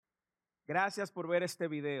Gracias por ver este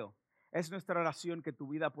video. Es nuestra oración que tu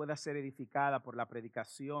vida pueda ser edificada por la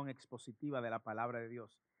predicación expositiva de la palabra de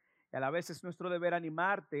Dios. Y a la vez es nuestro deber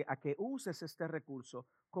animarte a que uses este recurso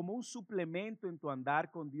como un suplemento en tu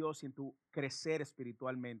andar con Dios y en tu crecer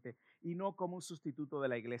espiritualmente, y no como un sustituto de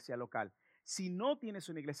la iglesia local. Si no tienes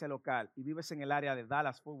una iglesia local y vives en el área de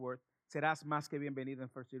Dallas-Fort Worth, serás más que bienvenido en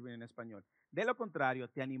First Irving en español. De lo contrario,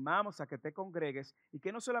 te animamos a que te congregues y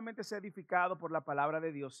que no solamente sea edificado por la palabra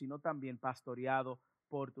de Dios, sino también pastoreado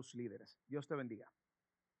por tus líderes. Dios te bendiga.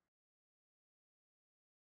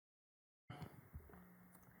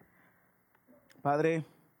 Padre,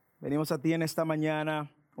 venimos a ti en esta mañana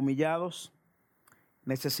humillados,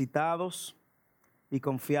 necesitados y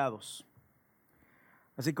confiados.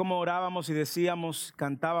 Así como orábamos y decíamos,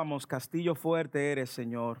 cantábamos, castillo fuerte eres,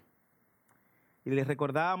 Señor. Y le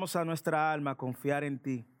recordábamos a nuestra alma confiar en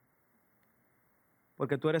ti.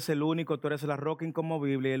 Porque tú eres el único, tú eres la roca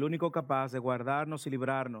inconmovible y el único capaz de guardarnos y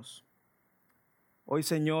librarnos. Hoy,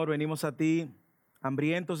 Señor, venimos a ti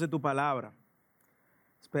hambrientos de tu palabra,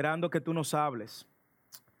 esperando que tú nos hables.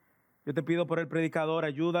 Yo te pido por el predicador,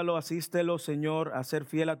 ayúdalo, asístelo, Señor, a ser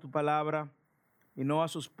fiel a tu palabra y no a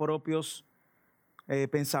sus propios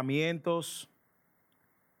pensamientos.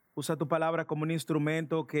 Usa tu palabra como un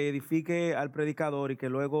instrumento que edifique al predicador y que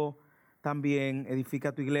luego también edifique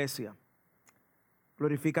a tu iglesia.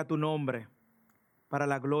 Glorifica tu nombre para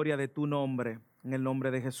la gloria de tu nombre, en el nombre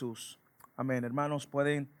de Jesús. Amén. Hermanos,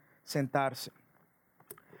 pueden sentarse.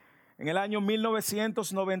 En el año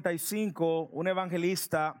 1995, un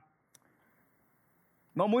evangelista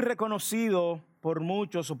no muy reconocido por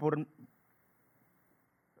muchos o por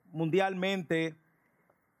mundialmente,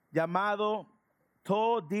 llamado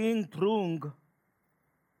To Dinh Trung,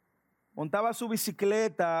 montaba su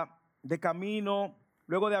bicicleta de camino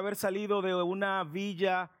luego de haber salido de una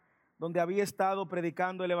villa donde había estado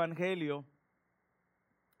predicando el evangelio.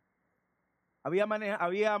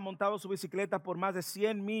 Había montado su bicicleta por más de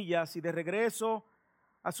 100 millas y de regreso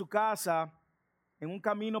a su casa en un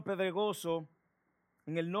camino pedregoso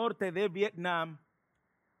en el norte de Vietnam,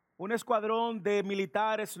 un escuadrón de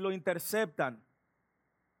militares lo interceptan,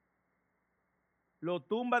 lo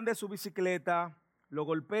tumban de su bicicleta, lo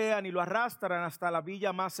golpean y lo arrastran hasta la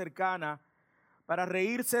villa más cercana para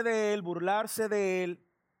reírse de él, burlarse de él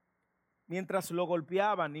mientras lo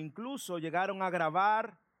golpeaban. Incluso llegaron a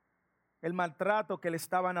grabar el maltrato que le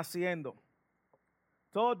estaban haciendo.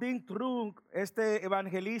 To Dinh Trung, este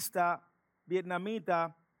evangelista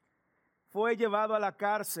vietnamita, fue llevado a la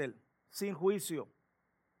cárcel sin juicio.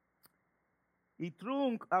 Y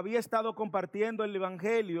Trung había estado compartiendo el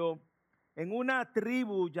evangelio en una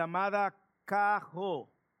tribu llamada Ca Ho,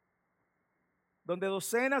 donde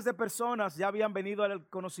docenas de personas ya habían venido al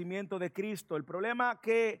conocimiento de Cristo. El problema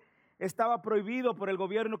que estaba prohibido por el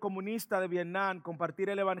gobierno comunista de Vietnam compartir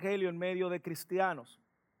el evangelio en medio de cristianos.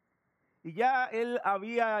 Y ya él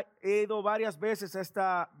había ido varias veces a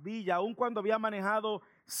esta villa, aun cuando había manejado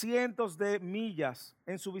cientos de millas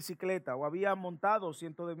en su bicicleta, o había montado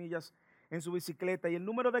cientos de millas en su bicicleta, y el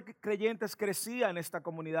número de creyentes crecía en esta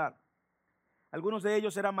comunidad. Algunos de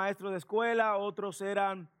ellos eran maestros de escuela, otros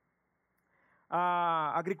eran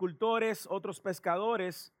agricultores, otros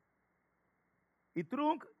pescadores. Y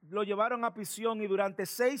Trung lo llevaron a prisión y durante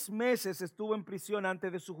 6 meses estuvo en prisión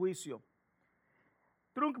antes de su juicio.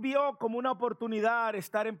 Trung vio como una oportunidad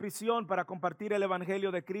estar en prisión para compartir el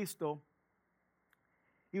evangelio de Cristo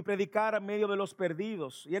y predicar en medio de los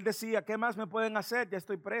perdidos. Y él decía, ¿qué más me pueden hacer? Ya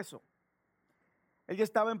estoy preso. Él ya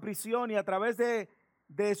estaba en prisión y a través de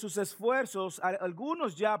sus esfuerzos,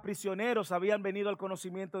 algunos ya prisioneros habían venido al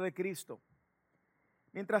conocimiento de Cristo.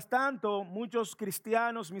 Mientras tanto, muchos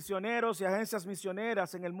cristianos, misioneros y agencias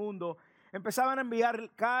misioneras en el mundo empezaban a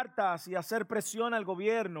enviar cartas y a hacer presión al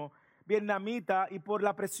gobierno vietnamita, y por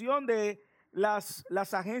la presión de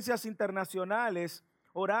las agencias internacionales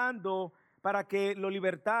orando para que lo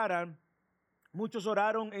libertaran, muchos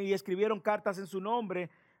oraron y escribieron cartas en su nombre,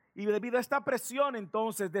 y debido a esta presión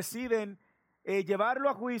entonces deciden llevarlo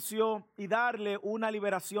a juicio y darle una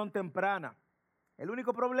liberación temprana. El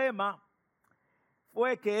único problema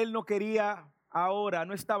fue que él no quería ahora,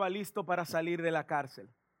 no estaba listo para salir de la cárcel.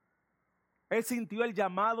 Él sintió el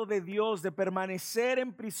llamado de Dios de permanecer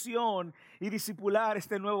en prisión y discipular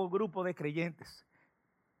este nuevo grupo de creyentes.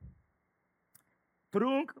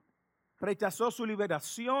 Trung rechazó su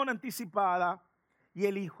liberación anticipada y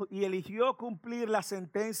eligió cumplir la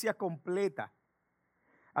sentencia completa.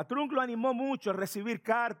 A Trung lo animó mucho a recibir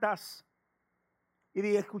cartas y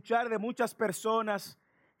de escuchar de muchas personas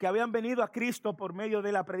que habían venido a Cristo por medio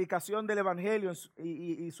de la predicación del evangelio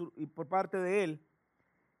y por parte de él.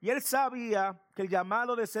 Y él sabía que el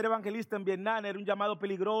llamado de ser evangelista en Vietnam era un llamado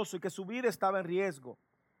peligroso y que su vida estaba en riesgo.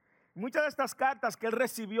 Muchas de estas cartas que él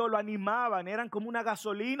recibió lo animaban, eran como una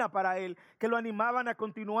gasolina para él, que lo animaban a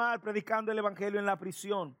continuar predicando el evangelio en la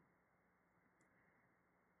prisión.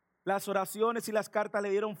 Las oraciones y las cartas le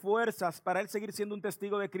dieron fuerzas para él seguir siendo un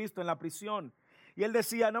testigo de Cristo en la prisión. Y él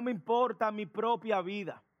decía, no me importa mi propia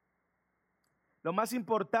vida. Lo más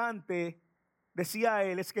importante, decía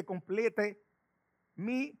él, es que complete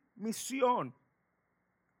mi misión.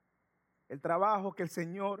 El trabajo que el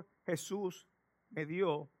Señor Jesús me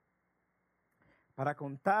dio para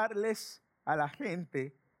contarles a la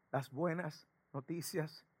gente las buenas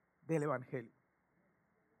noticias del evangelio.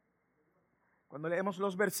 Cuando leemos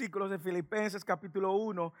los versículos de Filipenses capítulo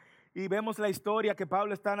 1 y vemos la historia que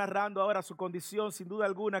Pablo está narrando ahora, su condición sin duda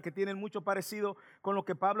alguna que tienen mucho parecido con lo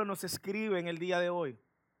que Pablo nos escribe en el día de hoy.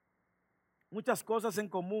 Muchas cosas en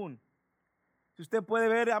común. Si usted puede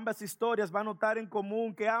ver ambas historias, va a notar en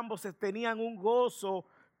común que ambos tenían un gozo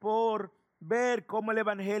por ver cómo el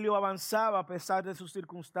evangelio avanzaba a pesar de sus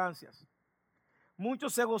circunstancias.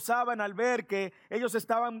 Muchos se gozaban al ver que ellos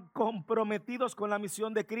estaban comprometidos con la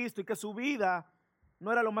misión de Cristo y que su vida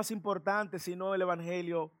no era lo más importante, sino el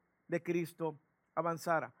evangelio de Cristo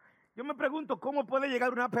avanzara. Yo me pregunto, ¿cómo puede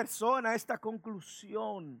llegar una persona a esta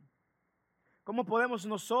conclusión? ¿Cómo podemos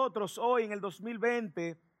nosotros hoy en el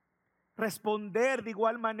 2020 responder de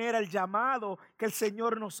igual manera el llamado que el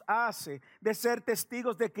Señor nos hace de ser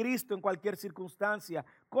testigos de Cristo en cualquier circunstancia?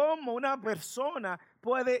 ¿Cómo una persona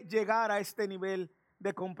puede llegar a este nivel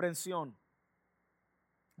de comprensión,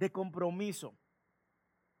 de compromiso?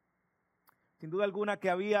 Sin duda alguna que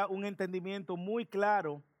había un entendimiento muy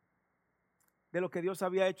claro de lo que Dios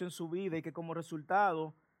había hecho en su vida y que como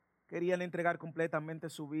resultado querían entregar completamente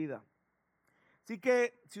su vida. Así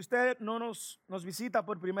que si usted no nos visita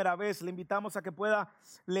por primera vez, le invitamos a que pueda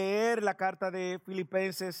leer la carta de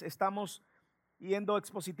Filipenses. Estamos yendo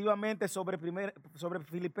expositivamente sobre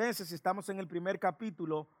Filipenses y estamos en el primer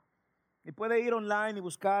capítulo. Y puede ir online y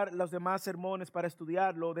buscar los demás sermones para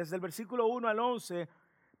estudiarlo. Desde el versículo 1 al 11,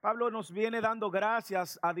 Pablo nos viene dando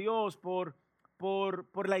gracias a Dios por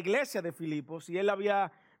la iglesia de Filipos. Y él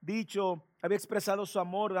había expresado su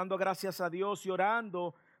amor dando gracias a Dios y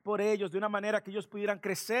orando por ellos de una manera que ellos pudieran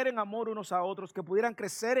crecer en amor unos a otros, que pudieran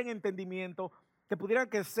crecer en entendimiento, que pudieran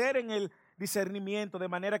crecer en el discernimiento, de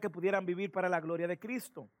manera que pudieran vivir para la gloria de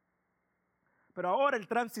Cristo. Pero ahora él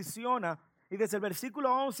transiciona y desde el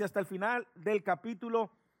versículo 11 hasta el final del capítulo,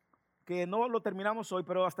 que no lo terminamos hoy,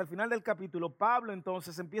 pero hasta el final del capítulo, Pablo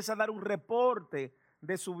entonces empieza a dar un reporte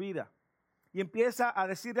de su vida. Y empieza a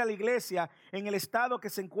decirle a la iglesia en el estado que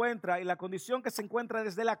se encuentra y la condición que se encuentra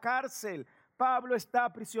desde la cárcel. Pablo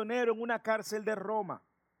está prisionero en una cárcel de Roma.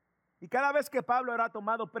 Y cada vez que Pablo era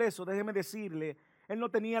tomado preso, déjeme decirle, él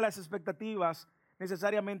no tenía las expectativas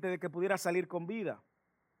necesariamente de que pudiera salir con vida.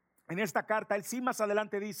 En esta carta, él sí más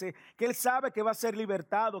adelante dice que él sabe que va a ser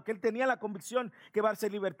libertado, que él tenía la convicción que va a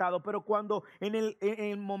ser libertado, pero cuando en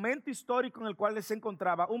el momento histórico en el cual él se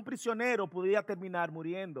encontraba, un prisionero podía terminar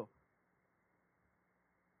muriendo.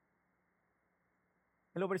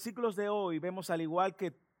 En los versículos de hoy vemos, al igual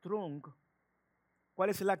que Trunk, cuál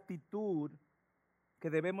es la actitud que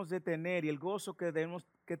debemos de tener y el gozo que debemos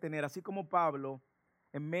que tener, así como Pablo,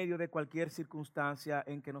 en medio de cualquier circunstancia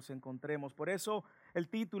en que nos encontremos. Por eso el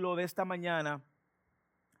título de esta mañana,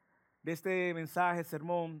 de este mensaje,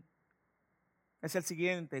 sermón, es el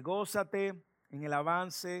siguiente: gózate en el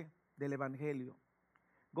avance del evangelio.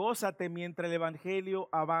 Gózate mientras el evangelio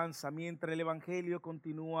avanza, mientras el evangelio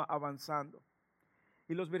continúa avanzando.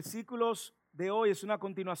 Y los versículos de hoy es una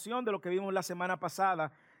continuación de lo que vimos la semana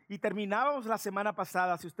pasada. Y terminábamos la semana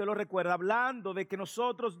pasada, si usted lo recuerda, hablando de que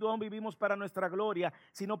nosotros no vivimos para nuestra gloria,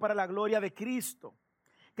 sino para la gloria de Cristo.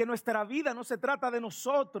 Que nuestra vida no se trata de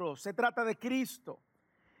nosotros, se trata de Cristo.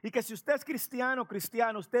 Y que si usted es cristiano,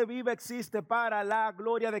 usted vive, existe para la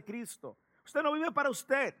gloria de Cristo. Usted no vive para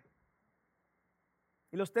usted.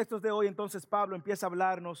 Y los textos de hoy, entonces, Pablo empieza a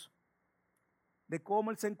hablarnos de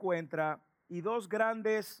cómo él se encuentra y dos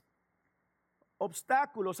grandes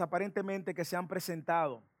obstáculos aparentemente que se han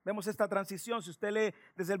presentado. Vemos esta transición. Si usted lee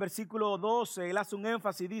desde el versículo 12, él hace un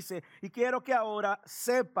énfasis y dice: y quiero que ahora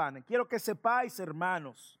sepan, quiero que sepáis,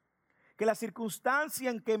 hermanos, que la circunstancia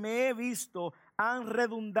en que me he visto han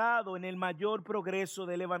redundado en el mayor progreso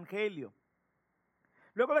del evangelio.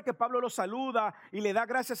 Luego de que Pablo lo saluda y le da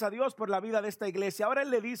gracias a Dios por la vida de esta iglesia, ahora él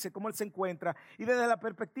le dice cómo él se encuentra. Y desde la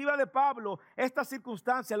perspectiva de Pablo, estas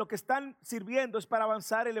circunstancias lo que están sirviendo es para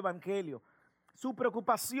avanzar el evangelio. Su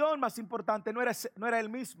preocupación más importante no era él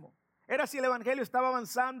mismo. Era si el evangelio estaba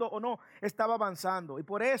avanzando o no estaba avanzando. Y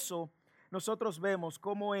por eso nosotros vemos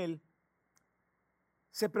cómo él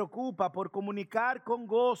se preocupa por comunicar con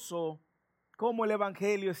gozo cómo el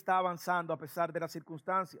evangelio está avanzando a pesar de las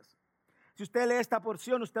circunstancias. Si usted lee esta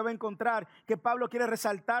porción, usted va a encontrar que Pablo quiere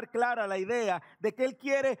resaltar clara la idea de que él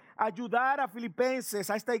quiere ayudar a Filipenses,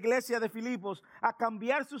 a esta iglesia de Filipos, a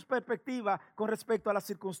cambiar sus perspectivas con respecto a las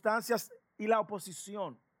circunstancias y la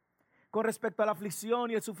oposición, con respecto a la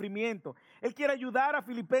aflicción y el sufrimiento. Él quiere ayudar a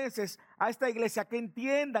Filipenses, a esta iglesia, que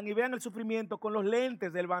entiendan y vean el sufrimiento con los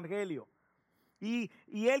lentes del evangelio. Y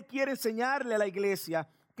él quiere enseñarle a la iglesia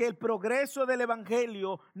que el progreso del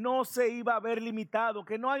evangelio no se iba a ver limitado,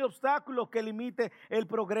 que no hay obstáculos que limite el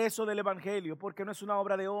progreso del evangelio, porque no es una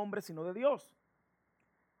obra de hombre, sino de Dios.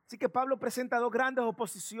 Así que Pablo presenta dos grandes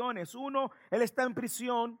oposiciones. Uno, él está en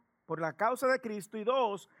prisión por la causa de Cristo, y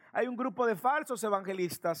dos, hay un grupo de falsos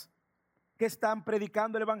evangelistas que están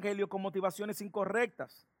predicando el evangelio con motivaciones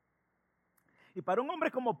incorrectas. Y para un hombre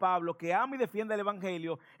como Pablo, que ama y defiende el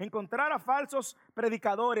evangelio, encontrar a falsos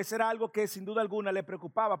predicadores era algo que sin duda alguna le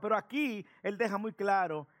preocupaba. Pero aquí él deja muy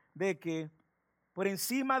claro de que por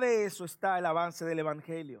encima de eso está el avance del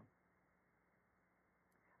evangelio.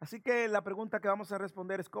 Así que la pregunta que vamos a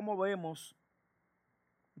responder es cómo vemos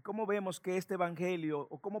que este evangelio,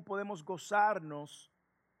 o cómo podemos gozarnos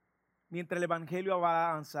mientras el evangelio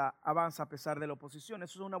avanza a pesar de la oposición.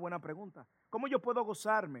 Eso es una buena pregunta. ¿Cómo yo puedo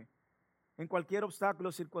gozarme en cualquier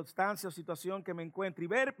obstáculo, circunstancia o situación que me encuentre, y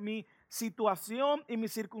ver mi situación y mi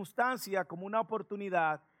circunstancia como una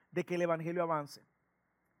oportunidad de que el evangelio avance?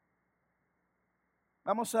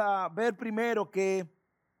 Vamos a ver primero que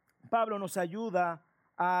Pablo nos ayuda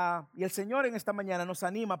y el Señor en esta mañana nos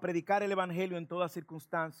anima a predicar el evangelio en toda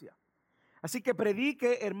circunstancia. Así que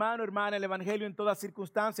predique, hermano, hermana, el evangelio en toda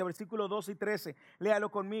circunstancia. Versículos 12 y 13, léalo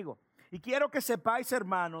conmigo. Y quiero que sepáis,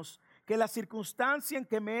 hermanos, que la circunstancia en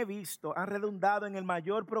que me he visto han redundado en el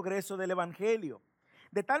mayor progreso del evangelio.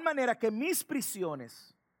 De tal manera que mis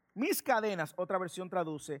prisiones, mis cadenas, otra versión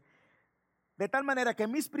traduce, de tal manera que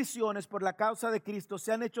mis prisiones por la causa de Cristo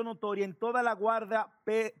se han hecho notorias en toda la guardia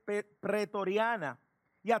pretoriana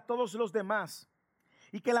y a todos los demás.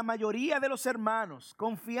 Y que la mayoría de los hermanos,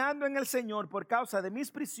 confiando en el Señor por causa de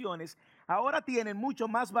mis prisiones, ahora tienen mucho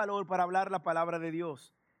más valor para hablar la palabra de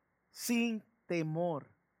Dios, sin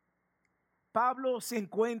temor. Pablo se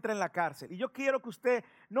encuentra en la cárcel y yo quiero que usted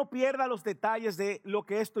no pierda los detalles de lo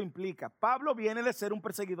que esto implica. Pablo viene de ser un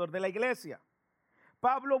perseguidor de la iglesia.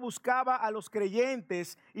 Pablo buscaba a los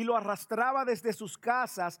creyentes y lo arrastraba desde sus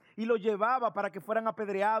casas y lo llevaba para que fueran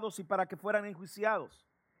apedreados y para que fueran enjuiciados.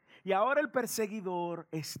 Y ahora el perseguidor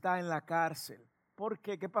está en la cárcel. ¿Por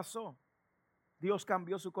qué? ¿Qué pasó? Dios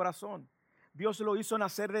cambió su corazón. Dios lo hizo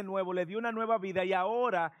nacer de nuevo, le dio una nueva vida y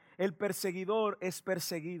ahora el perseguidor es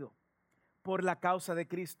perseguido por la causa de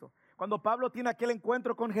Cristo. Cuando Pablo tiene aquel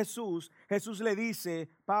encuentro con Jesús, Jesús le dice: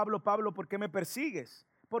 Pablo, Pablo, ¿por qué me persigues?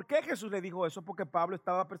 ¿Por qué Jesús le dijo eso? Porque Pablo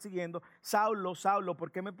estaba persiguiendo. Saulo, Saulo,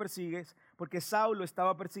 ¿por qué me persigues? Porque Saulo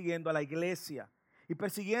estaba persiguiendo a la iglesia. Y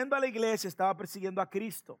persiguiendo a la iglesia estaba persiguiendo a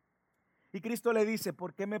Cristo. Y Cristo le dice: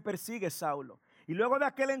 ¿por qué me persigues, Saulo? Y luego de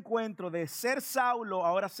aquel encuentro de ser Saulo,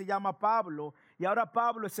 ahora se llama Pablo. Y ahora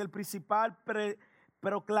Pablo es el principal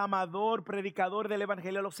proclamador, predicador del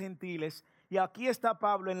evangelio a los gentiles. Y aquí está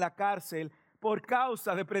Pablo en la cárcel por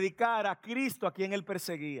causa de predicar a Cristo a quien él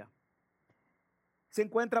perseguía. Se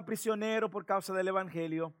encuentra prisionero por causa del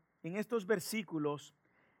evangelio. En estos versículos,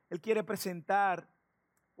 él quiere presentar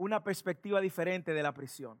una perspectiva diferente de la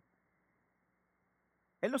prisión.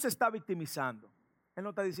 Él no se está victimizando. Él no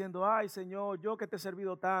está diciendo: ay, Señor, yo que te he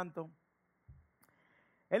servido tanto.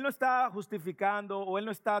 Él no está justificando o él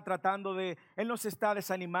no está él no se está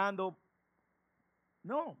desanimando.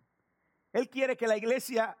 No. Él quiere que la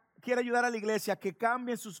iglesia, quiere ayudar a la iglesia a que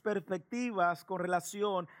cambien sus perspectivas con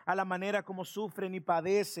relación a la manera como sufren y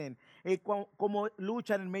padecen, como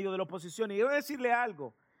luchan en medio de la oposición. Y yo voy a decirle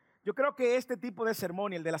algo. Yo creo que este tipo de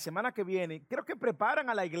sermón y el de la semana que viene, creo que preparan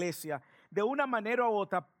a la iglesia de una manera u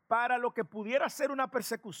otra para lo que pudiera ser una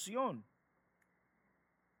persecución.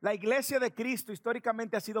 La iglesia de Cristo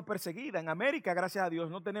históricamente ha sido perseguida. En América, gracias a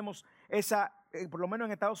Dios, no tenemos esa, por lo menos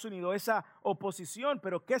en Estados Unidos, esa oposición.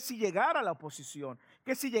 Pero ¿qué si llegara la oposición?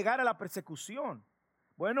 ¿Qué si llegara la persecución?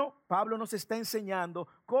 Bueno, Pablo nos está enseñando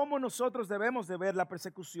cómo nosotros debemos de ver la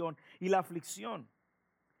persecución y la aflicción.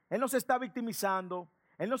 Él no se está victimizando.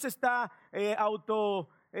 Él no se está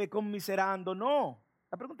conmiserando, no.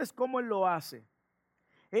 La pregunta es cómo él lo hace.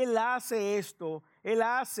 Él hace esto, él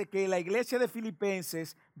hace que la iglesia de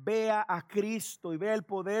Filipenses vea a Cristo y vea el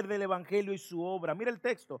poder del evangelio y su obra. Mira el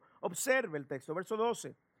texto, observe el texto, verso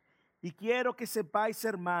 12. Y quiero que sepáis,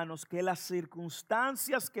 hermanos, que las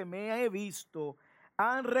circunstancias que me he visto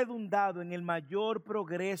han redundado en el mayor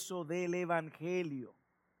progreso del evangelio.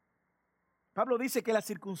 Pablo dice que las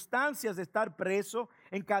circunstancias de estar preso,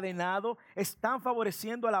 encadenado, están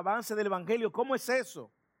favoreciendo el avance del evangelio. ¿Cómo es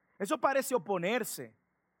eso? Eso parece oponerse.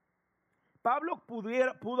 Pablo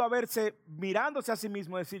pudo haberse mirándose a sí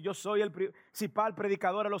mismo y decir: yo soy el principal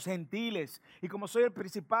predicador a los gentiles, y como soy el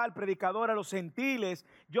principal predicador a los gentiles,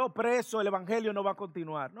 yo preso, el evangelio no va a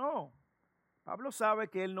continuar. No, Pablo sabe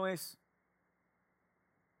que él no es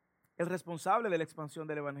el responsable de la expansión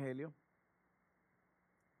del evangelio.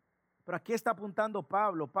 Pero aquí está apuntando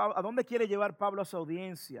Pablo. ¿A dónde quiere llevar Pablo a su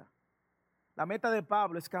audiencia? La meta de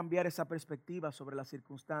Pablo es cambiar esa perspectiva sobre las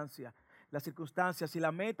circunstancias. Y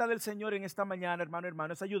la meta del Señor en esta mañana,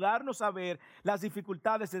 hermano, es ayudarnos a ver las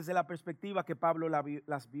dificultades desde la perspectiva que Pablo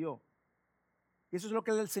las vio. Y eso es lo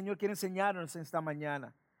que el Señor quiere enseñarnos en esta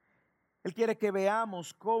mañana. Él quiere que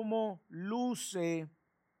veamos cómo luce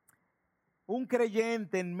un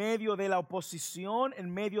creyente en medio de la oposición,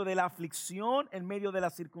 en medio de la aflicción, en medio de la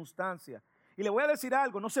circunstancia. Y le voy a decir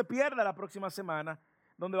algo: no se pierda la próxima semana,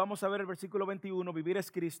 donde vamos a ver el versículo 21, vivir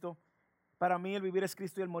es Cristo. Para mí el vivir es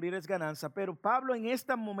Cristo y el morir es ganancia. Pero Pablo en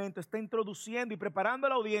este momento está introduciendo y preparando a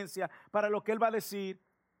la audiencia para lo que él va a decir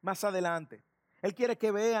más adelante. Él quiere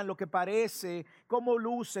que vean lo que parece, cómo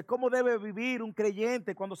luce, cómo debe vivir un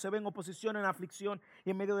creyente cuando se ve en oposición, en aflicción y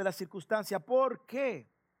en medio de la circunstancia. ¿Por qué?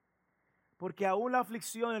 Porque aún la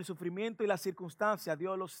aflicción, el sufrimiento y la circunstancia,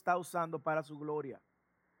 Dios los está usando para su gloria,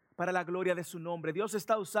 para la gloria de su nombre. Dios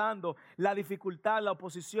está usando la dificultad, la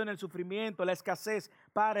oposición, el sufrimiento, la escasez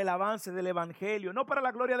para el avance del evangelio, no para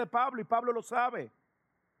la gloria de Pablo, y Pablo lo sabe.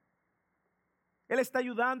 Él está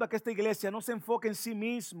ayudando a que esta iglesia no se enfoque en sí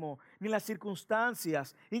mismo ni en las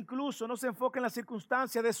circunstancias, incluso no se enfoque en las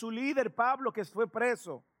circunstancias de su líder Pablo, que fue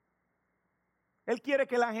preso. Él quiere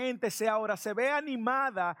que la gente se vea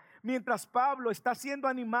animada mientras Pablo está siendo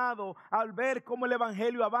animado al ver cómo el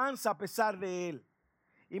evangelio avanza a pesar de él.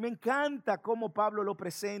 Y me encanta cómo Pablo lo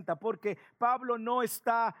presenta, porque Pablo no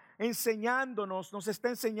está enseñándonos, nos está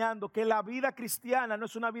enseñando que la vida cristiana no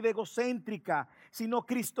es una vida egocéntrica, sino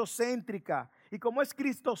cristocéntrica. Y como es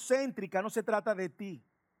cristocéntrica, no se trata de ti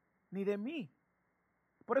ni de mí.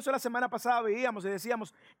 Por eso la semana pasada veíamos y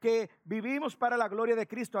decíamos que vivimos para la gloria de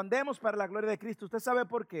Cristo, andemos para la gloria de Cristo. ¿Usted sabe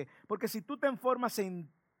por qué? Porque si tú te informas en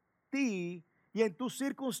ti y en tus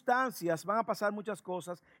circunstancias, van a pasar muchas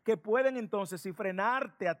cosas que pueden entonces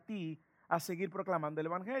frenarte a ti a seguir proclamando el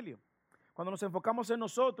evangelio. Cuando nos enfocamos en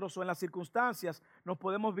nosotros o en las circunstancias, nos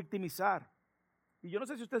podemos victimizar. Y yo no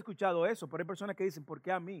sé si usted ha escuchado eso, pero hay personas que dicen: ¿por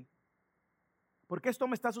qué a mí? ¿Por qué esto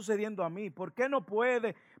me está sucediendo a mí? ¿Por qué no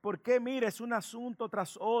puede? ¿Por qué? Mira, es un asunto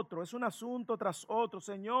tras otro, es un asunto tras otro.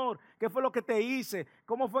 Señor, ¿qué fue lo que te hice?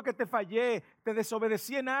 ¿Cómo fue que te fallé? ¿Te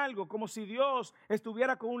desobedecí en algo? Como si Dios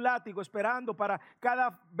estuviera con un látigo esperando para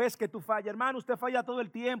cada vez que tú fallas. Hermano, usted falla todo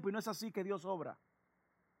el tiempo y no es así que Dios obra.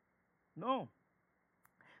 No.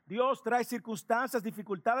 Dios trae circunstancias,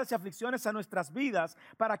 dificultades y aflicciones a nuestras vidas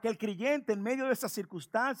para que el creyente en medio de esas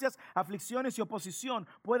circunstancias, aflicciones y oposición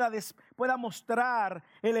pueda mostrar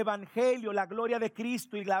el evangelio, la gloria de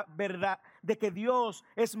Cristo y la verdad de que Dios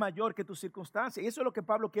es mayor que tus circunstancias. Y eso es lo que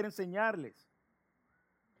Pablo quiere enseñarles.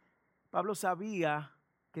 Pablo sabía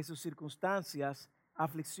que sus circunstancias,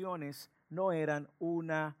 aflicciones, no eran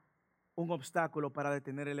un obstáculo para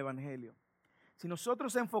detener el evangelio. Si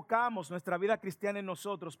nosotros enfocamos nuestra vida cristiana en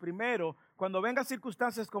nosotros, primero, cuando vengan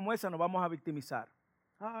circunstancias como esa, nos vamos a victimizar.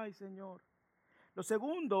 Ay, Señor. Lo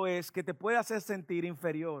segundo es que te puede hacer sentir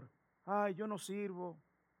inferior. Ay, yo no sirvo,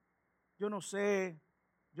 yo no sé,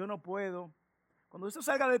 yo no puedo. Cuando eso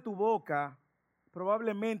salga de tu boca,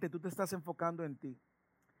 probablemente tú te estás enfocando en ti.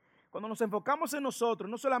 Cuando nos enfocamos en nosotros,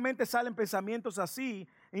 no solamente salen pensamientos así,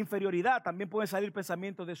 inferioridad, también pueden salir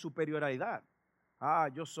pensamientos de superioridad. Ah,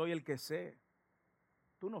 yo soy el que sé.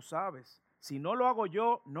 Tú no sabes. Si no lo hago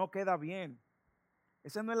yo, no queda bien.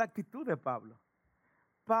 Esa no es la actitud de Pablo.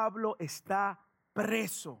 Pablo está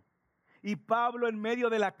preso. Y Pablo en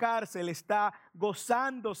medio de la cárcel está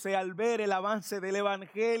gozándose al ver el avance del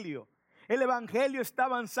evangelio. El evangelio está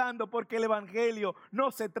avanzando porque el evangelio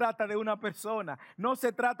no se trata de una persona, no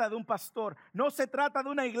se trata de un pastor, no se trata de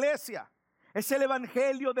una iglesia. Es el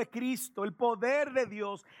evangelio de Cristo, el poder de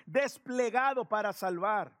Dios desplegado para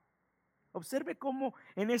salvar. Observe cómo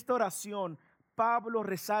en esta oración Pablo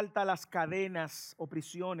resalta las cadenas o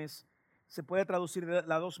prisiones. Se puede traducir de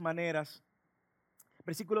las dos maneras.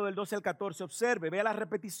 Versículo del 12 al 14, observe, vea la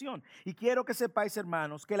repetición. Y quiero que sepáis,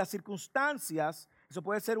 hermanos, que las circunstancias, eso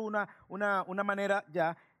puede ser una manera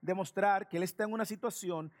ya de mostrar que él está en una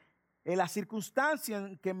situación, las circunstancias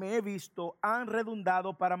en que me he visto han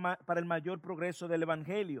redundado para el mayor progreso del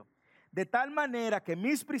evangelio. de tal manera que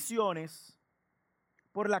mis prisiones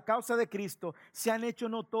por la causa de Cristo se han hecho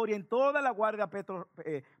notorias en toda la guardia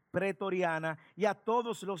pretoriana y a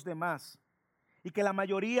todos los demás. Y que la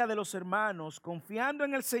mayoría de los hermanos, confiando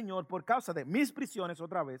en el Señor por causa de mis prisiones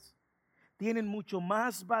otra vez, tienen mucho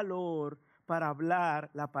más valor para hablar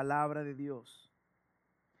la palabra de Dios.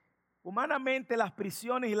 Humanamente las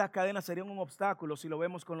prisiones y las cadenas serían un obstáculo si lo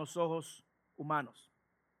vemos con los ojos humanos.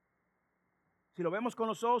 Si lo vemos con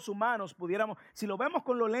los ojos humanos, si lo vemos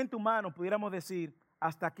con los lentes humanos, pudiéramos decir,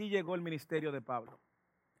 hasta aquí llegó el ministerio de Pablo.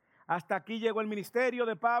 Hasta aquí llegó el ministerio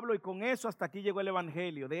de Pablo y con eso hasta aquí llegó el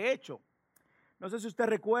evangelio. De hecho, no sé si usted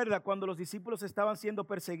recuerda cuando los discípulos estaban siendo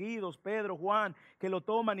perseguidos, Pedro, Juan, que lo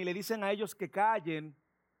toman y le dicen a ellos que callen.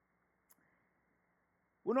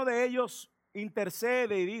 Uno de ellos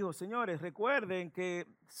intercede y dijo, señores, recuerden que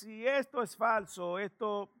si esto es falso,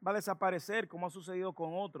 esto va a desaparecer como ha sucedido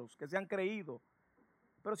con otros que se han creído.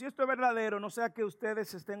 Pero si esto es verdadero, no sea que ustedes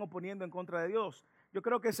se estén oponiendo en contra de Dios. Yo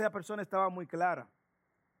creo que esa persona estaba muy clara.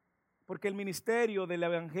 Porque el ministerio del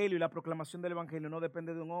evangelio y la proclamación del evangelio no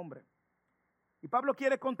depende de un hombre. Y Pablo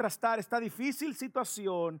quiere contrastar esta difícil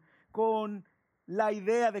situación con la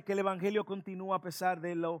idea de que el evangelio continúa a pesar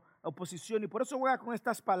de la oposición. Y por eso juega con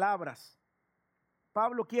estas palabras.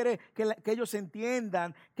 Pablo quiere que ellos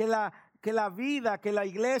entiendan que la vida, que la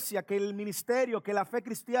iglesia, que el ministerio, que la fe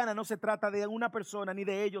cristiana no se trata de una persona ni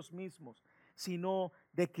de ellos mismos, sino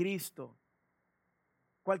de Cristo.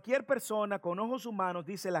 Cualquier persona con ojos humanos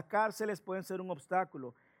dice las cárceles pueden ser un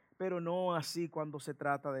obstáculo, pero no así cuando se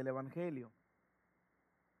trata del evangelio.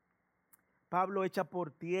 Pablo echa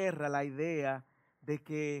por tierra la idea de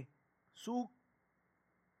que su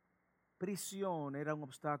prisión era un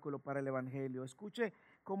obstáculo para el evangelio. Escuche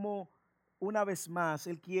cómo una vez más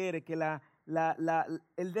él quiere que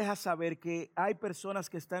él deja saber que hay personas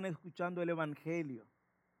que están escuchando el evangelio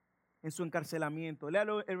en su encarcelamiento.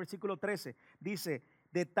 Léalo el versículo 13. Dice,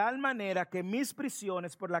 de tal manera que mis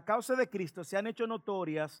prisiones por la causa de Cristo se han hecho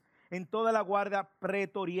notorias en toda la guardia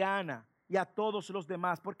pretoriana y a todos los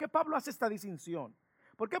demás. ¿Por qué Pablo hace esta distinción?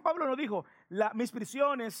 ¿Por qué Pablo no dijo, mis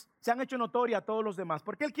prisiones se han hecho notorias a todos los demás?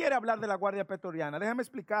 ¿Por qué él quiere hablar de la guardia pretoriana? Déjame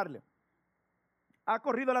explicarle. Ha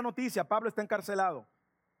corrido la noticia, Pablo está encarcelado.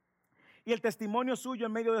 Y el testimonio suyo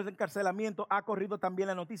en medio del encarcelamiento ha corrido también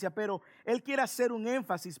la noticia, pero él quiere hacer un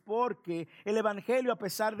énfasis porque el evangelio a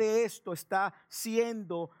pesar de esto está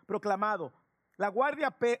siendo proclamado. La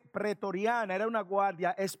guardia pretoriana era una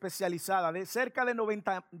guardia especializada de cerca de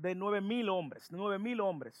 9,000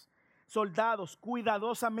 hombres, soldados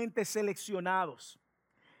cuidadosamente seleccionados.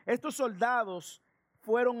 Estos soldados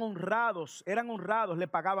fueron honrados, eran honrados, le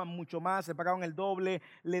pagaban mucho más, le pagaban el doble,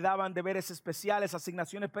 le daban deberes especiales,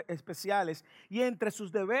 asignaciones especiales. Y entre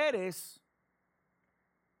sus deberes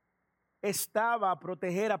estaba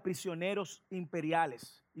proteger a prisioneros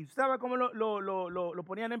imperiales. ¿Y usted sabe cómo lo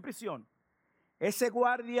ponían en prisión? Ese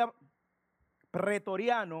guardia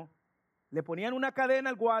pretoriano, le ponían una cadena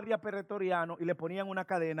al guardia pretoriano y le ponían una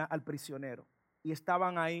cadena al prisionero. Y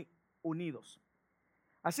estaban ahí unidos.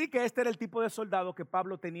 Así que este era el tipo de soldado que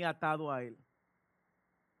Pablo tenía atado a él.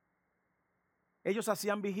 Ellos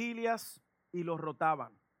hacían vigilias y los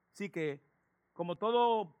rotaban. Así que como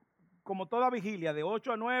toda vigilia, de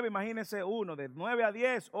 8 a 9, imagínense uno, de 9 a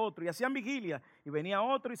 10, otro. Y hacían vigilia y venía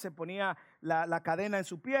otro y se ponía la cadena en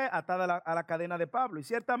su pie atada a la cadena de Pablo. Y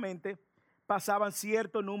ciertamente pasaban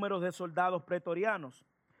cierto número de soldados pretorianos.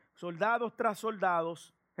 Soldados tras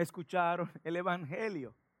soldados escucharon el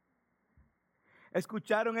evangelio.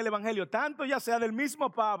 Escucharon el evangelio, tanto ya sea del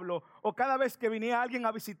mismo Pablo o cada vez que venía alguien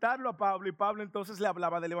a visitarlo a Pablo y Pablo entonces le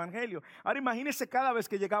hablaba del evangelio. Ahora imagínense cada vez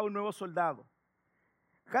que llegaba un nuevo soldado.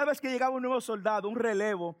 Cada vez que llegaba un nuevo soldado, un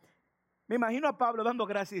relevo, me imagino a Pablo dando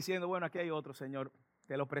gracias y diciendo, bueno, aquí hay otro, Señor,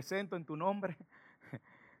 te lo presento en tu nombre.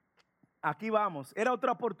 Aquí vamos. Era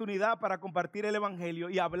otra oportunidad para compartir el evangelio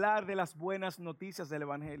y hablar de las buenas noticias del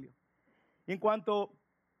evangelio. Y en cuanto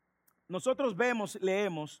nosotros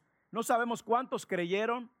leemos, no sabemos cuántos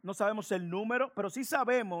creyeron, no sabemos el número, pero sí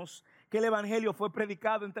sabemos que el evangelio fue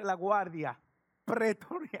predicado entre la guardia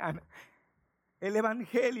pretoriana. El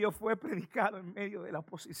evangelio fue predicado en medio de la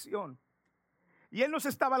oposición. Y él no se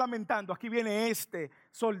estaba lamentando, aquí viene este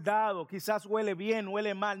soldado, quizás huele bien,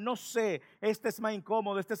 huele mal, no sé, este es más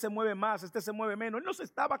incómodo, este se mueve más, este se mueve menos. Él no se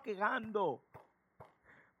estaba quejando.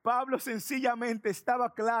 Pablo sencillamente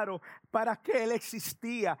estaba claro para qué él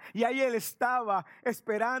existía y ahí él estaba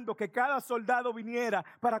esperando que cada soldado viniera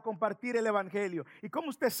para compartir el evangelio. ¿Y cómo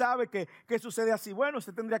usted sabe que sucede así? Bueno,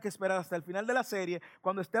 usted tendría que esperar hasta el final de la serie.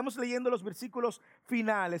 Cuando estemos leyendo los versículos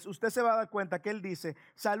finales, usted se va a dar cuenta que él dice,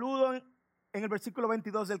 saluden en el versículo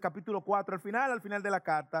 22 del capítulo 4, al final de la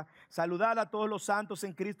carta, saludad a todos los santos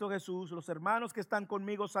en Cristo Jesús, los hermanos que están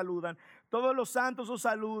conmigo saludan, todos los santos os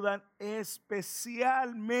saludan,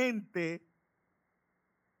 especialmente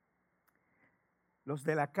los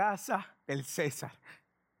de la casa del César.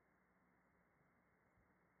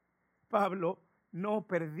 Pablo no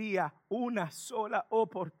perdía una sola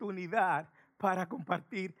oportunidad para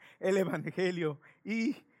compartir el evangelio,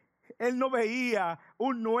 y él no veía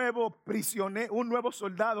un nuevo prisionero, un nuevo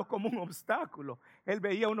soldado como un obstáculo. Él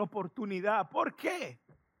veía una oportunidad. ¿Por qué?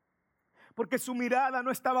 Porque su mirada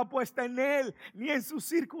no estaba puesta en él ni en sus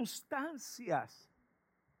circunstancias.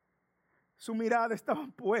 Su mirada estaba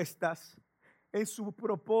puesta en su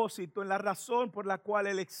propósito, en la razón por la cual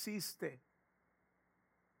él existe.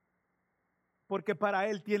 Porque para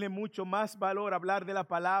él tiene mucho más valor hablar de la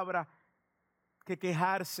palabra que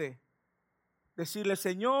quejarse. Decirle,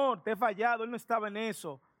 Señor, te he fallado. Él no estaba en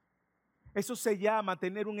eso. Eso se llama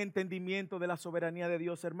tener un entendimiento de la soberanía de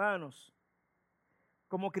Dios, hermanos.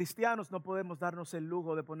 Como cristianos no podemos darnos el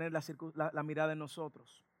lujo de poner la mirada en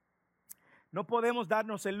nosotros. No podemos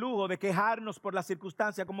darnos el lujo de quejarnos por la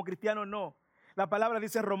circunstancia. Como cristianos no. La palabra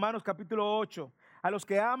dice en Romanos capítulo 8, a los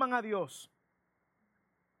que aman a Dios,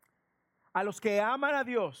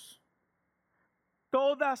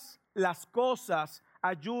 todas las cosas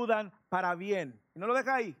ayudan para bien. Y no lo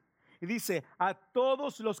deja ahí. Y dice, a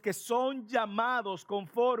todos los que son llamados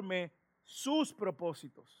conforme sus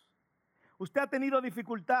propósitos. Usted ha tenido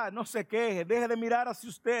dificultad, no se queje, deje de mirar hacia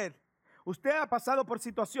usted. Usted ha pasado por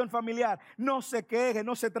situación familiar, no se queje,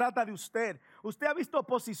 no se trata de usted. Usted ha visto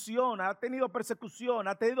oposición, ha tenido persecución,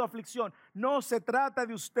 ha tenido aflicción, no se trata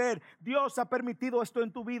de usted. Dios ha permitido esto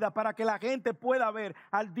en tu vida para que la gente pueda ver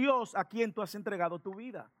al Dios a quien tú has entregado tu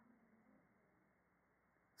vida.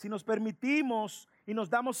 Si nos permitimos y nos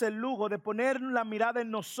damos el lujo de poner la mirada en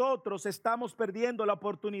nosotros, estamos perdiendo la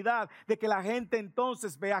oportunidad de que la gente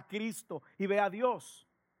entonces vea a Cristo y vea a Dios.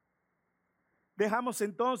 Dejamos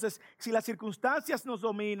entonces, si las circunstancias nos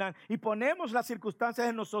dominan y ponemos las circunstancias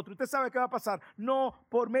en nosotros, usted sabe qué va a pasar. No,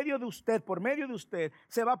 por medio de usted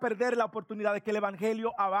se va a perder la oportunidad de que el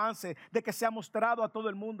evangelio avance, de que sea mostrado a todo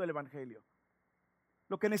el mundo el evangelio.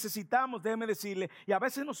 Lo que necesitamos, déjeme decirle, y a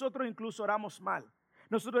veces nosotros incluso oramos mal.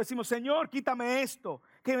 Nosotros decimos, Señor, quítame esto,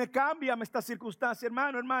 que me cambie esta circunstancia.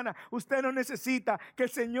 Hermano, hermana, usted no necesita que el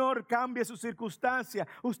Señor cambie su circunstancia.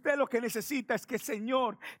 Usted lo que necesita es que el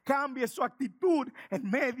Señor cambie su actitud en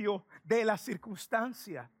medio de la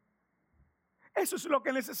circunstancia. Eso es lo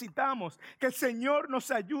que necesitamos, que el Señor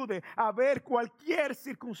nos ayude a ver cualquier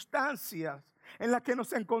circunstancia en la que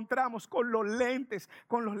nos encontramos con los lentes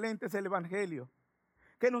del evangelio.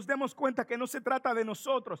 Que nos demos cuenta que no se trata de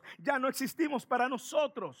nosotros. Ya no existimos para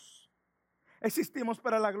nosotros. Existimos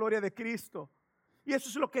para la gloria de Cristo. Y eso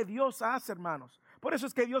es lo que Dios hace, hermanos. Por eso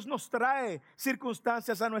es que Dios nos trae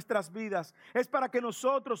circunstancias a nuestras vidas. Es para que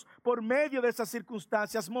nosotros, por medio de esas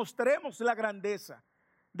circunstancias, mostremos la grandeza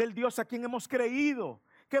del Dios a quien hemos creído.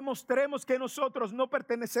 Que mostremos que nosotros no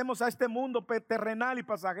pertenecemos a este mundo terrenal y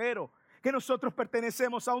pasajero. Que nosotros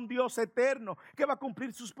pertenecemos a un Dios eterno que va a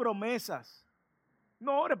cumplir sus promesas.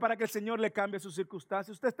 No ore para que el Señor le cambie sus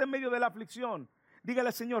circunstancias. Usted está en medio de la aflicción.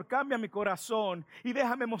 Dígale, Señor, cambia mi corazón y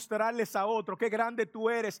déjame mostrarles a otro qué grande tú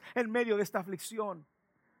eres en medio de esta aflicción.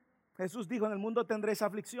 Jesús dijo, en el mundo tendréis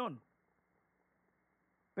aflicción,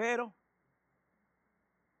 pero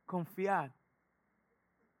confiad.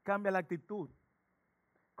 Cambia la actitud.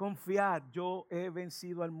 Confiad, yo he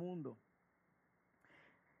vencido al mundo.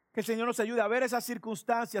 Que el Señor nos ayude a ver esas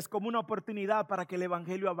circunstancias como una oportunidad para que el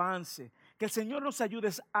evangelio avance. Que el Señor nos ayude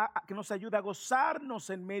a gozarnos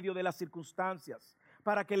en medio de las circunstancias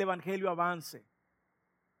para que el evangelio avance.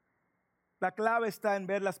 La clave está en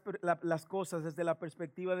ver las cosas desde la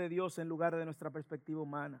perspectiva de Dios en lugar de nuestra perspectiva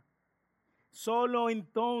humana. Solo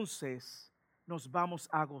entonces nos vamos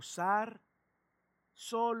a gozar.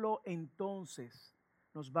 Solo entonces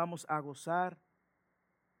nos vamos a gozar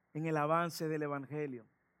en el avance del evangelio.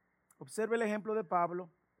 Observe el ejemplo de Pablo.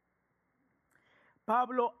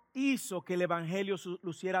 Pablo hizo que el evangelio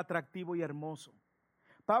luciera atractivo y hermoso.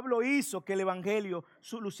 Pablo hizo que el evangelio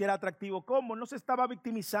luciera atractivo. ¿Cómo? No se estaba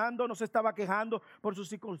victimizando, no se estaba quejando por sus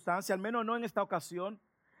circunstancias, al menos no en esta ocasión.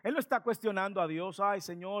 Él no está cuestionando a Dios. Ay,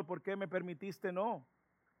 Señor, ¿por qué me permitiste? No.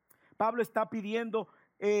 Pablo está pidiendo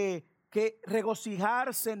que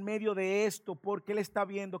regocijarse en medio de esto, porque él está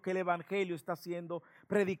viendo que el evangelio está siendo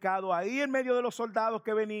predicado ahí en medio de los soldados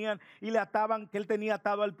que venían y le ataban, que él tenía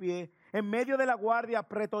atado al pie, en medio de la guardia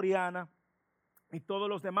pretoriana. y todos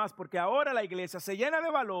los demás, porque ahora la iglesia se llena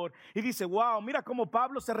de valor y dice, wow, mira cómo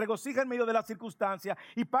Pablo se regocija en medio de las circunstancias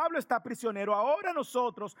y Pablo está prisionero. Ahora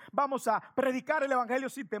nosotros vamos a predicar el evangelio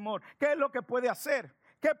sin temor. ¿Qué es lo que puede hacer?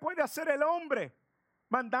 ¿Qué puede hacer el hombre?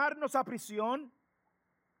 ¿Mandarnos a prisión?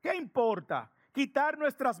 ¿Qué importa? ¿Quitar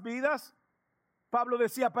nuestras vidas? Pablo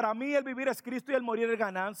decía, para mí el vivir es Cristo y el morir es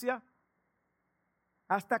ganancia.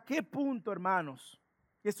 ¿Hasta qué punto, hermanos?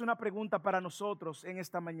 Y es una pregunta para nosotros en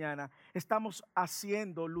esta mañana. ¿Estamos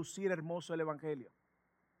haciendo lucir hermoso el evangelio?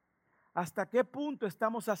 ¿Hasta qué punto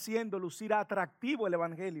estamos haciendo lucir atractivo el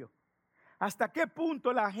evangelio? ¿Hasta qué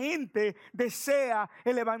punto la gente desea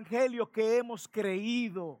el evangelio que hemos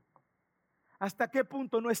creído? ¿Hasta qué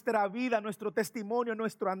punto nuestra vida, nuestro testimonio,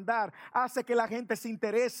 nuestro andar hace que la gente se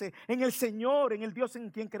interese en el Señor, en el Dios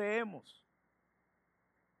en quien creemos?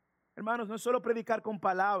 Hermanos, no es solo predicar con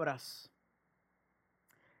palabras.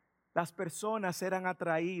 Las personas eran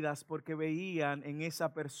atraídas porque veían en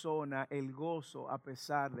esa persona el gozo a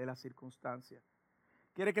pesar de las circunstancias.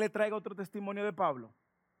 ¿Quiere que le traiga otro testimonio de Pablo?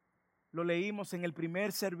 Lo leímos en el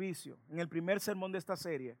primer servicio, en el primer sermón de esta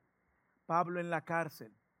serie. Pablo en la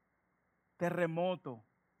cárcel, terremoto,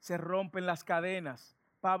 se rompen las cadenas.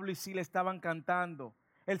 Pablo y Silas estaban cantando.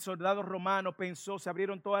 El soldado romano pensó, se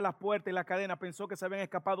abrieron todas las puertas y la cadena, pensó que se habían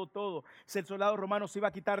escapado todos. El soldado romano se iba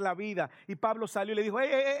a quitar la vida y Pablo salió y le dijo,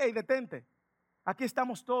 hey, detente, aquí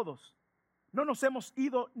estamos todos, no nos hemos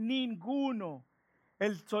ido ninguno.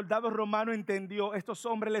 El soldado romano entendió, estos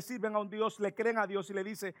hombres le sirven a un Dios, le creen a Dios y le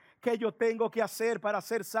dice, ¿qué yo tengo que hacer para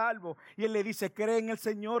ser salvo? Y él le dice, cree en el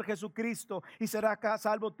Señor Jesucristo y será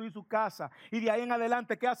salvo tú y su casa. Y de ahí en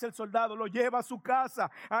adelante, ¿qué hace el soldado? Lo lleva a su casa.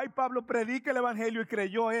 Ay, Pablo predica el evangelio y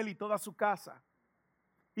creyó él y toda su casa.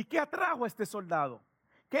 ¿Y qué atrajo a este soldado?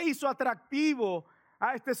 ¿Qué hizo atractivo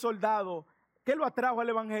a este soldado? ¿Qué lo atrajo al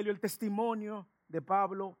evangelio? El testimonio de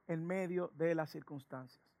Pablo en medio de las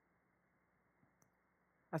circunstancias.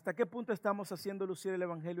 ¿Hasta qué punto estamos haciendo lucir el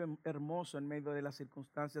evangelio hermoso en medio de las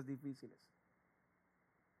circunstancias difíciles?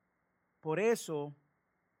 Por eso,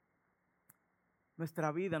 nuestra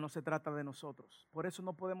vida no se trata de nosotros. Por eso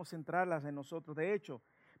no podemos centrarlas en nosotros. De hecho,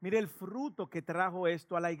 mire el fruto que trajo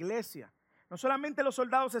esto a la iglesia. No solamente los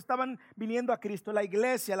soldados estaban viniendo a Cristo, la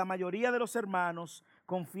iglesia, la mayoría de los hermanos,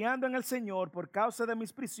 confiando en el Señor por causa de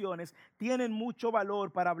mis prisiones, tienen mucho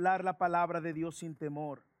valor para hablar la palabra de Dios sin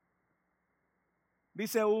temor.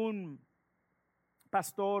 Dice un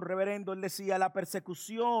pastor reverendo, él decía, la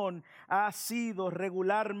persecución ha sido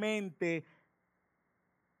regularmente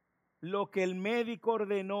lo que el médico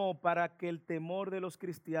ordenó para que el temor de los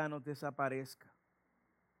cristianos desaparezca.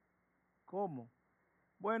 ¿Cómo?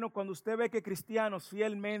 Bueno, cuando usted ve que cristianos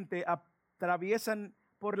fielmente atraviesan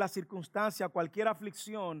por la circunstancia cualquier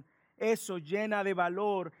aflicción, eso llena de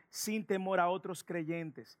valor sin temor a otros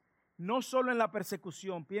creyentes. No solo en la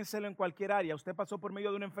persecución, piénselo en cualquier área. Usted pasó por medio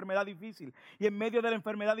de una enfermedad difícil y en medio de la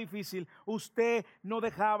enfermedad difícil usted no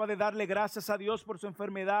dejaba de darle gracias a Dios por su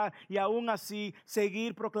enfermedad y aún así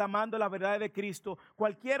seguir proclamando la verdad de Cristo.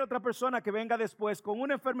 Cualquier otra persona que venga después con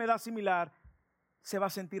una enfermedad similar se va a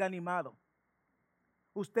sentir animado.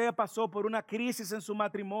 Usted pasó por una crisis en su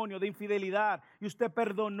matrimonio de infidelidad y usted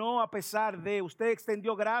perdonó a pesar de, usted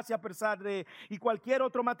extendió gracia a pesar de, y cualquier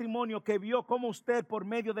otro matrimonio que vio cómo usted por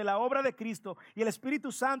medio de la obra de Cristo y el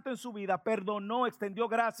Espíritu Santo en su vida perdonó, extendió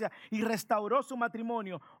gracia y restauró su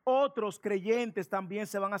matrimonio, otros creyentes también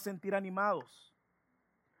se van a sentir animados.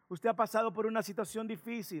 Usted ha pasado por una situación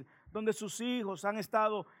difícil donde sus hijos han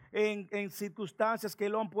estado en circunstancias que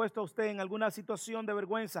lo han puesto a usted en alguna situación de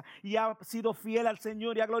vergüenza y ha sido fiel al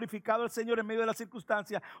Señor y ha glorificado al Señor en medio de las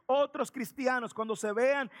circunstancias. Otros cristianos, cuando se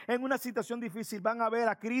vean en una situación difícil, van a ver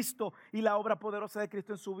a Cristo y la obra poderosa de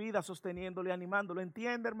Cristo en su vida, sosteniéndolo y animándolo.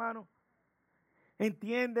 ¿Entiende, hermano?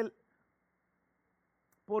 ¿Entiende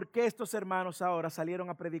por qué estos hermanos ahora salieron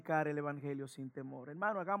a predicar el evangelio sin temor?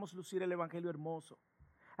 Hermano, hagamos lucir el evangelio hermoso.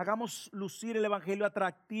 Hagamos lucir el evangelio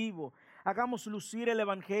atractivo. Hagamos lucir el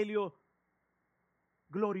evangelio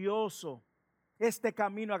glorioso. Este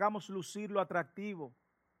camino hagamos lucirlo atractivo.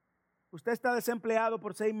 Usted está desempleado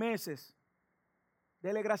por 6 meses.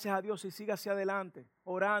 Dele gracias a Dios y siga hacia adelante,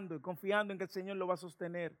 orando y confiando en que el Señor lo va a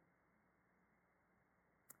sostener.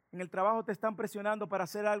 En el trabajo te están presionando para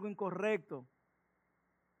hacer algo incorrecto.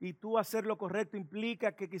 Y tú hacer lo correcto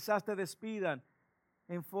implica que quizás te despidan.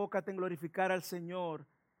 Enfócate en glorificar al Señor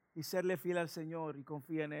y serle fiel al Señor y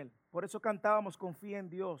confía en Él. Por eso cantábamos, confía en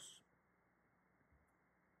Dios.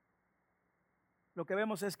 Lo que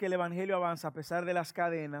vemos es que el evangelio avanza a pesar de las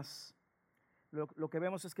cadenas. Lo que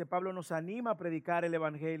vemos es que Pablo nos anima a predicar el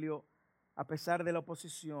evangelio a pesar de la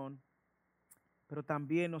oposición, pero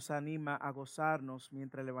también nos anima a gozarnos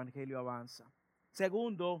mientras el evangelio avanza.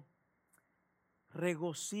 Segundo,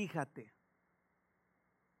 regocíjate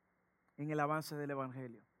en el avance del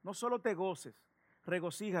evangelio. No solo te goces,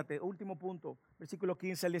 regocíjate. Último punto, versículo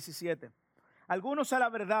 15 al 17. Algunos a la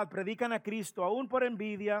verdad predican a Cristo aún por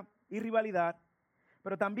envidia y rivalidad,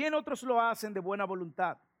 pero también otros lo hacen de buena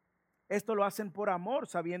voluntad. Esto lo hacen por amor,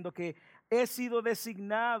 sabiendo que he sido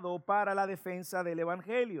designado para la defensa del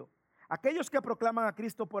evangelio. Aquellos que proclaman a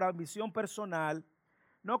Cristo por ambición personal,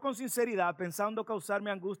 no con sinceridad, pensando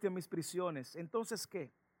causarme angustia en mis prisiones. Entonces,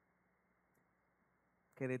 ¿qué?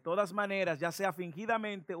 Que de todas maneras, ya sea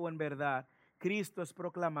fingidamente o en verdad, Cristo es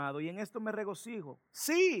proclamado, y en esto me regocijo.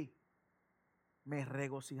 Sí, me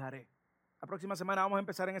regocijaré. La próxima semana vamos a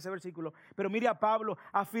empezar en ese versículo. Pero mire a Pablo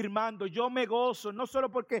afirmando, yo me gozo, no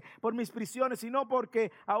solo porque por mis prisiones, sino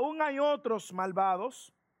porque aún hay otros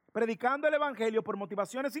malvados predicando el evangelio por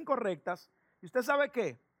motivaciones incorrectas. ¿Y usted sabe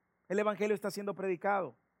qué? El evangelio está siendo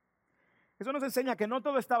predicado. Eso nos enseña que no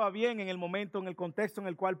todo estaba bien en el momento, en el contexto en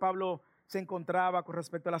el cual Pablo se encontraba con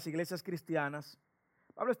respecto a las iglesias cristianas.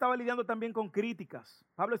 Pablo estaba lidiando también con críticas.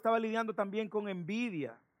 Pablo estaba lidiando también con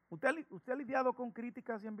envidia. ¿Usted ha lidiado con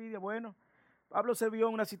críticas y envidia? Bueno, Pablo se vio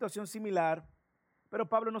en una situación similar, pero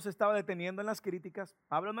Pablo no se estaba deteniendo en las críticas.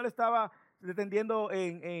 Pablo no le estaba deteniendo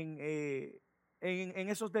en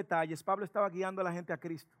esos detalles. Pablo estaba guiando a la gente a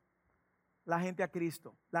Cristo. La gente a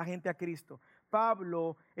Cristo, la gente a Cristo.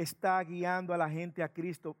 Pablo está guiando a la gente a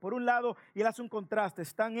Cristo. Por un lado, y él hace un contraste,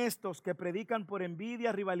 están estos que predican por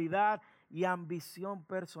envidia, rivalidad y ambición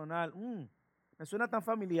personal. Me suena tan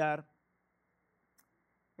familiar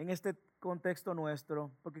en este contexto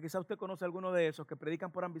nuestro, porque quizá usted conoce a alguno de esos que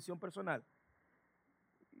predican por ambición personal.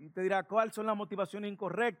 Y te dirá, ¿cuáles son las motivaciones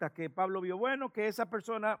incorrectas que Pablo vio? Bueno, que esa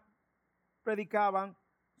persona predicaban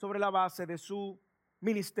sobre la base de su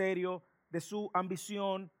ministerio, de su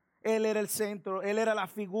ambición. Él era el centro, él era la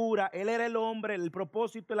figura, él era el hombre, el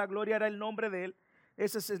propósito y la gloria era el nombre de él.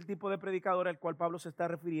 Ese es el tipo de predicador al cual Pablo se está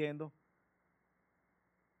refiriendo.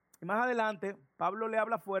 Y más adelante, Pablo le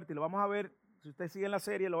habla fuerte, y lo vamos a ver, si usted sigue en la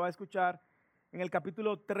serie, lo va a escuchar. En el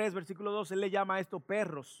capítulo 3, versículo 2, él le llama a estos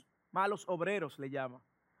perros, malos obreros le llama.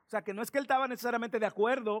 O sea, que no es que él estaba necesariamente de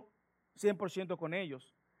acuerdo 100% con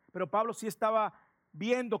ellos, pero Pablo sí estaba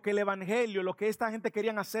viendo que el evangelio, lo que esta gente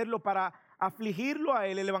querían hacerlo para afligirlo a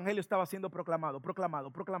él, el evangelio estaba siendo proclamado.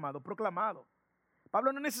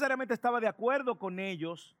 Pablo no necesariamente estaba de acuerdo con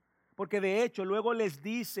ellos, porque de hecho luego les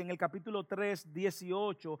dice en el capítulo 3,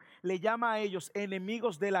 18, le llama a ellos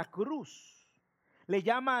enemigos de la cruz. Le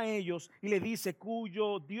llama a ellos y le dice,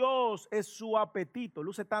 cuyo Dios es su apetito,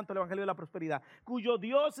 luce tanto el evangelio de la prosperidad, cuyo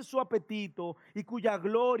Dios es su apetito y cuya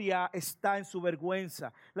gloria está en su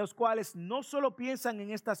vergüenza, los cuales no solo piensan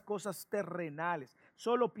en estas cosas terrenales,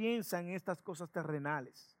 solo piensan en estas cosas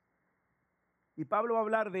terrenales. Y Pablo va a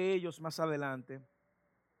hablar de ellos más adelante.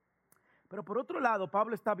 Pero por otro lado,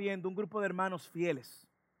 Pablo está viendo un grupo de hermanos fieles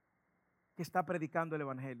que está predicando el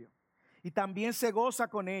evangelio. Y también se goza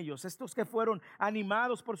con ellos. Estos que fueron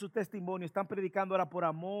animados por su testimonio están predicando ahora por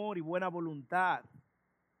amor y buena voluntad.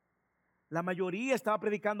 La mayoría estaba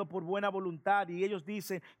predicando por buena voluntad y ellos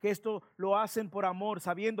dicen que esto lo hacen por amor,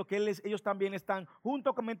 sabiendo que ellos también están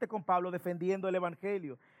juntamente con Pablo defendiendo el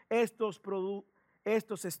evangelio. Estos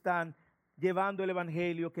están llevando el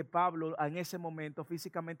evangelio que Pablo en ese momento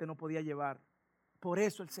físicamente no podía llevar. Por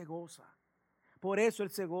eso él se goza. Por eso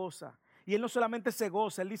él se goza. Y él no solamente se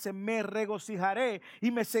goza, él dice, me regocijaré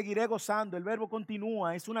y me seguiré gozando. El verbo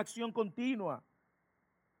continúa, es una acción continua.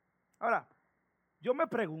 Ahora, yo me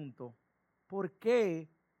pregunto, ¿por qué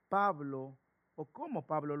Pablo o cómo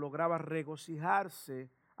Pablo lograba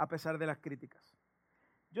regocijarse a pesar de las críticas?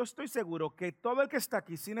 Yo estoy seguro que todo el que está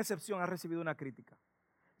aquí, sin excepción, ha recibido una crítica.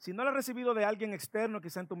 Si no la has recibido de alguien externo,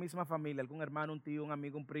 quizá en tu misma familia, algún hermano, un tío, un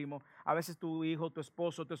amigo, un primo, a veces tu hijo, tu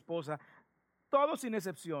esposo, tu esposa, todos sin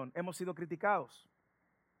excepción hemos sido criticados.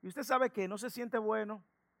 Y usted sabe que no se siente bueno.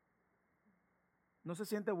 No se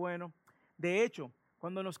siente bueno. De hecho,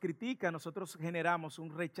 cuando nos critican, nosotros generamos un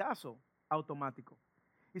rechazo automático.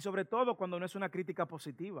 Y sobre todo cuando no es una crítica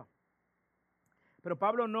positiva. Pero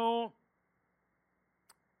Pablo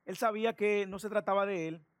él sabía que no se trataba de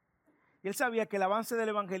él. Y él sabía que el avance del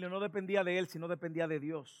evangelio no dependía de él, sino dependía de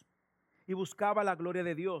Dios. Y buscaba la gloria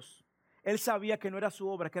de Dios. Él sabía que no era su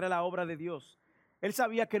obra, que era la obra de Dios. Él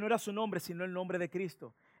sabía que no era su nombre, sino el nombre de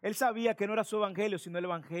Cristo. Él sabía que no era su evangelio, sino el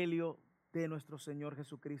evangelio de nuestro Señor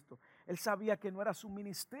Jesucristo. Él sabía que no era su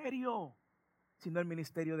ministerio, sino el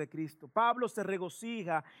ministerio de Cristo. Pablo se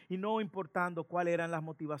regocija y no importando cuáles eran las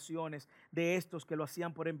motivaciones de estos que lo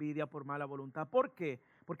hacían por envidia, por mala voluntad. ¿Por qué?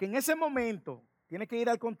 Porque en ese momento, tiene que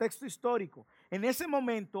ir al contexto histórico, en ese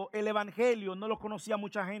momento el evangelio no lo conocía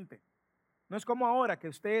mucha gente. No es como ahora que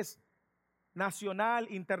usted es nacional,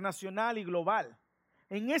 internacional y global.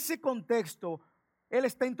 En ese contexto, él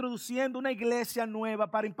está introduciendo una iglesia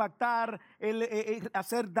nueva para impactar,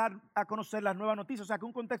 dar a conocer las nuevas noticias. O sea, que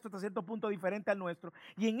un contexto hasta cierto punto diferente al nuestro.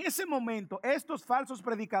 Y en ese momento, estos falsos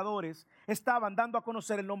predicadores estaban dando a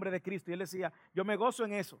conocer el nombre de Cristo. Y él decía, yo me gozo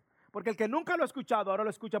en eso. Porque el que nunca lo ha escuchado, ahora lo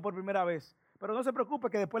escucha por primera vez. Pero no se preocupe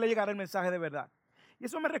que después le llegará el mensaje de verdad. Y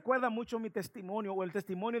eso me recuerda mucho mi testimonio o el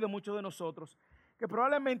testimonio de muchos de nosotros. Que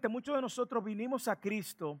probablemente muchos de nosotros vinimos a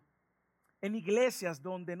Cristo en iglesias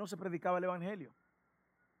donde no se predicaba el evangelio.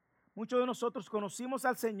 Muchos de nosotros conocimos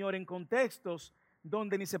al Señor en contextos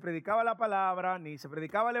donde ni se predicaba la palabra, ni se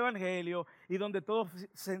predicaba el evangelio y donde todo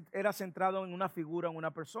era centrado en una figura, en una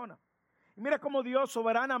persona. Y mira cómo Dios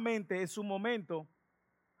soberanamente en su momento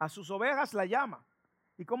a sus ovejas la llama.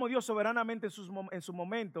 Y cómo Dios soberanamente en su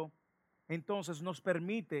momento entonces nos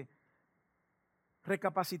permite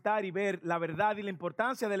recapacitar y ver la verdad y la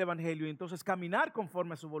importancia del evangelio y entonces caminar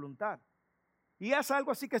conforme a su voluntad. Y es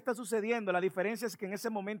algo así que está sucediendo. La diferencia es que en ese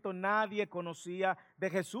momento nadie conocía de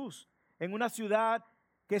Jesús. En una ciudad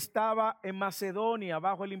que estaba en Macedonia,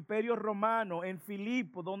 bajo el imperio romano, en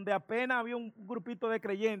Filipo, donde apenas había un grupito de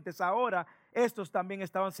creyentes, ahora estos también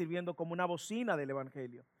estaban sirviendo como una bocina del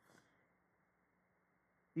evangelio.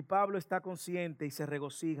 Y Pablo está consciente y se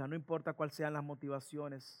regocija, no importa cuáles sean las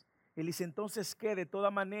motivaciones. Él dice entonces que de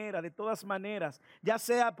todas maneras, ya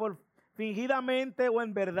sea por fingidamente o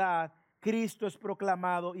en verdad, Cristo es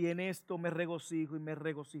proclamado y en esto me regocijo y me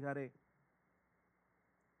regocijaré.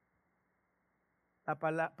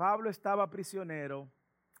 Pablo estaba prisionero,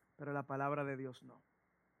 pero la palabra de Dios no.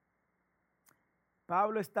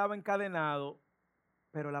 Pablo estaba encadenado,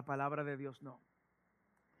 pero la palabra de Dios no.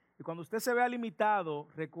 Y cuando usted se vea limitado,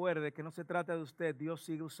 recuerde que no se trata de usted. Dios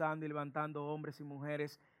sigue usando y levantando hombres y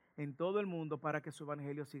mujeres en todo el mundo para que su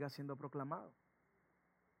evangelio siga siendo proclamado.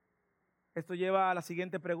 Esto lleva a la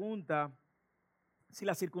siguiente pregunta. Si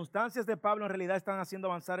las circunstancias de Pablo en realidad están haciendo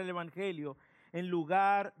avanzar el evangelio, en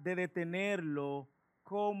lugar de detenerlo,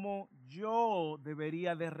 ¿cómo yo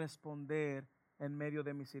debería de responder en medio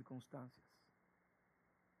de mis circunstancias?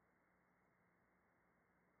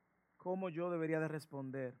 ¿Cómo yo debería de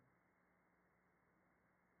responder?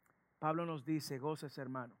 Pablo nos dice, gócese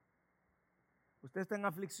hermano. Usted está en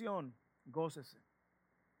aflicción, gócese.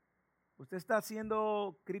 Usted está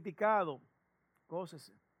siendo criticado,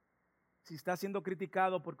 gócese. Si está siendo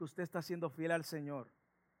criticado porque usted está siendo fiel al Señor,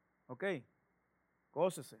 ok,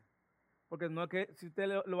 gócese. Porque no es que si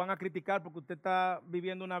usted lo van a criticar porque usted está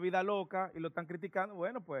viviendo una vida loca y lo están criticando,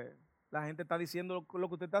 bueno, pues la gente está diciendo lo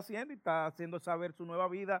que usted está haciendo y está haciendo saber su nueva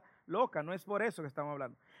vida loca. No es por eso que estamos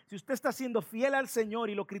hablando. Si usted está siendo fiel al Señor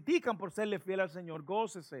y lo critican por serle fiel al Señor,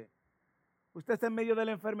 gócese. Usted está en medio de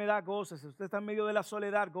la enfermedad, gócese. Usted está en medio de la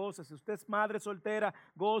soledad, gócese. Usted es madre soltera,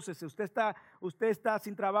 gócese. Usted está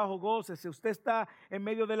sin trabajo, gócese. Usted está en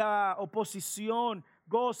medio de la oposición,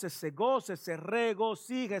 gócese, gócese,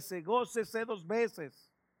 regocíjese, gócese 2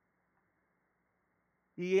 veces.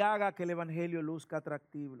 Y haga que el evangelio luzca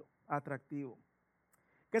atractivo.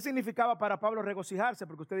 ¿Qué significaba para Pablo regocijarse?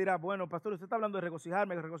 Porque usted dirá, bueno, pastor, usted está hablando de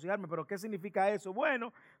regocijarme, pero ¿qué significa eso?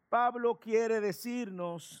 Bueno, Pablo quiere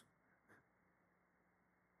decirnos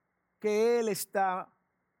que él está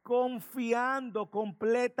confiando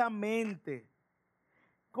completamente,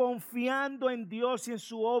 confiando en Dios y en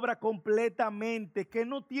su obra completamente, que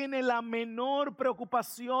no tiene la menor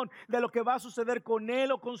preocupación de lo que va a suceder con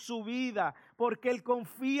él o con su vida, porque él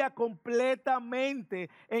confía completamente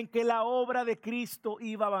en que la obra de Cristo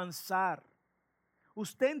iba a avanzar.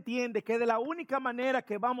 Usted entiende que de la única manera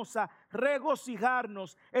que vamos a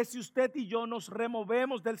regocijarnos es si usted y yo nos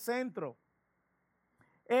removemos del centro.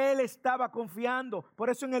 Él estaba confiando. Por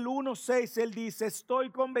eso en el 1:6 él dice,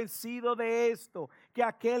 estoy convencido de esto, que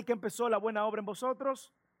aquel que empezó la buena obra en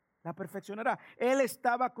vosotros, la perfeccionará. Él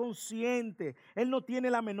estaba consciente. Él no tiene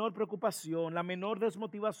la menor preocupación, la menor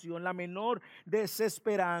desmotivación, la menor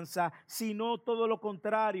desesperanza, sino todo lo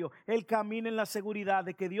contrario. Él camina en la seguridad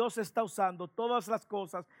de que Dios está usando todas las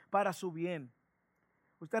cosas para su bien.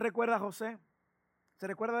 ¿Usted recuerda a José? ¿Se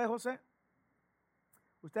recuerda de José?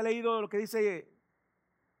 ¿Usted ha leído lo que dice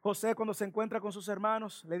José cuando se encuentra con sus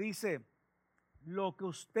hermanos? Le dice, lo que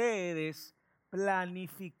ustedes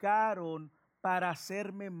planificaron para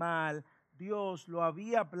hacerme mal, Dios lo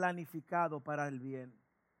había planificado para el bien,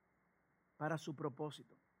 para su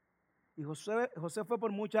propósito. Y José fue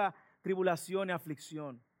por mucha tribulación y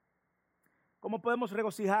aflicción. ¿Cómo podemos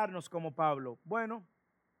regocijarnos como Pablo? Bueno,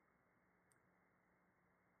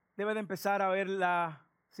 debe de empezar a ver las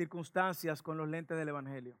circunstancias con los lentes del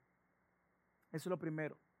evangelio. Eso es lo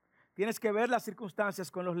primero. Tienes que ver las circunstancias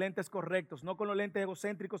con los lentes correctos, no con los lentes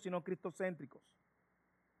egocéntricos, sino cristocéntricos.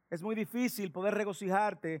 Es muy difícil poder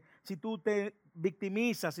regocijarte si tú te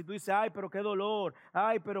victimizas, si tú dices, ay, pero qué dolor,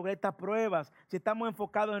 ay, pero estas pruebas, si estamos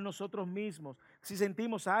enfocados en nosotros mismos, si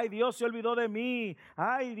sentimos, ay, Dios se olvidó de mí,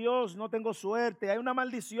 ay, Dios, no tengo suerte, hay una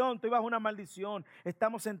maldición, estoy bajo una maldición.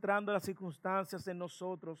 Estamos centrando las circunstancias en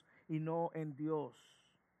nosotros y no en Dios.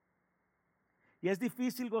 Y es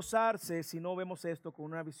difícil gozarse si no vemos esto con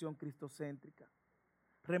una visión cristocéntrica.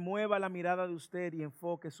 Remueva la mirada de usted y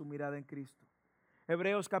enfoque su mirada en Cristo.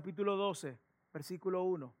 Hebreos capítulo 12, versículo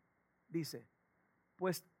 1, dice,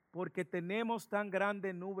 pues porque tenemos tan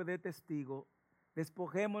grande nube de testigos,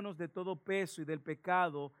 despojémonos de todo peso y del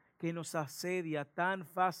pecado que nos asedia tan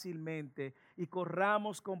fácilmente y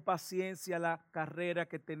corramos con paciencia la carrera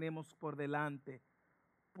que tenemos por delante,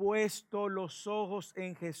 puesto los ojos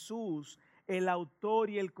en Jesús, el autor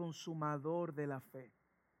y el consumador de la fe.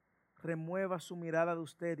 Remueva su mirada de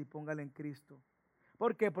usted y póngala en Cristo.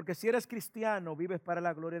 ¿Por qué? Porque si eres cristiano, vives para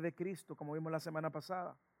la gloria de Cristo, como vimos la semana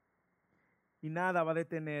pasada. Y nada va a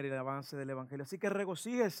detener el avance del Evangelio. Así que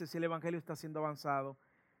regocíjese si el Evangelio está siendo avanzado,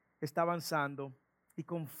 está avanzando. Y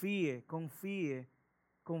confíe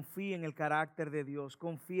en el carácter de Dios,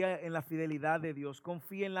 confía en la fidelidad de Dios,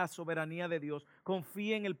 confía en la soberanía de Dios,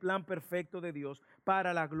 confía en el plan perfecto de Dios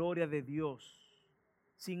para la gloria de Dios.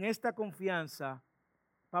 Sin esta confianza,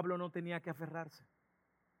 Pablo no tenía que aferrarse,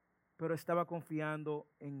 pero estaba confiando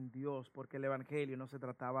en Dios porque el Evangelio no se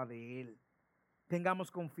trataba de él. Tengamos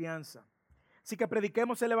confianza. Así que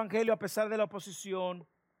prediquemos el Evangelio a pesar de la oposición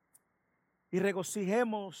y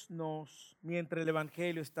regocijémonos mientras el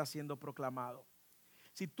Evangelio está siendo proclamado.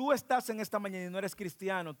 Si tú estás en esta mañana y no eres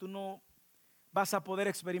cristiano, tú no vas a poder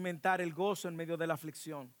experimentar el gozo en medio de la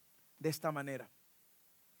aflicción de esta manera.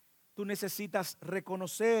 Tú necesitas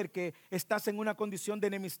reconocer que estás en una condición de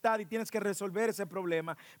enemistad y tienes que resolver ese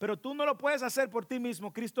problema. Pero tú no lo puedes hacer por ti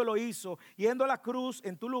mismo. Cristo lo hizo, yendo a la cruz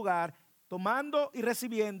en tu lugar, tomando y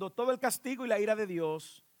recibiendo todo el castigo y la ira de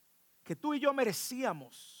Dios que tú y yo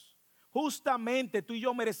merecíamos. Justamente tú y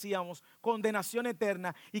yo merecíamos condenación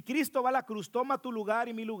eterna. Y Cristo va a la cruz, toma tu lugar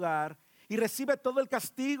y mi lugar y recibe todo el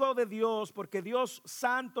castigo de Dios, porque Dios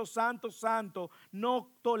santo, santo, santo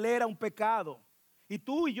no tolera un pecado. Y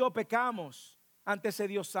tú y yo pecamos ante ese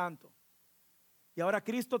Dios santo. Y ahora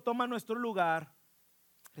Cristo toma nuestro lugar,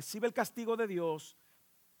 recibe el castigo de Dios,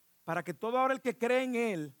 para que todo ahora el que cree en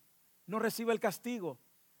Él no reciba el castigo,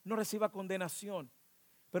 no reciba condenación.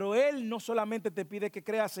 Pero Él no solamente te pide que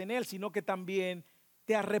creas en Él, sino que también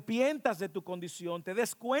te arrepientas de tu condición, te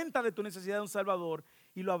des cuenta de tu necesidad de un Salvador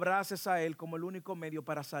y lo abraces a Él como el único medio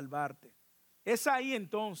para salvarte. Es ahí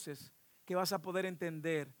entonces que vas a poder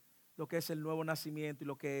entender lo que es el nuevo nacimiento y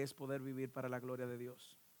lo que es poder vivir para la gloria de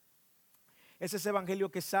Dios. Es ese evangelio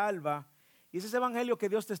que salva y es ese evangelio que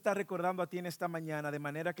Dios te está recordando a ti en esta mañana, de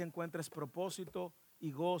manera que encuentres propósito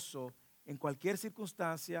y gozo en cualquier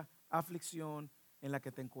circunstancia, aflicción en la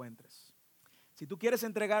que te encuentres. Si tú quieres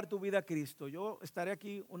entregar tu vida a Cristo, yo estaré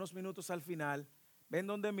aquí unos minutos al final. Ven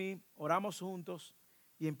donde mí, oramos juntos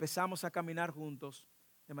y empezamos a caminar juntos,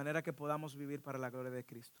 de manera que podamos vivir para la gloria de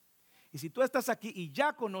Cristo. Y si tú estás aquí y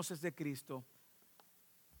ya conoces de Cristo,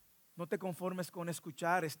 no te conformes con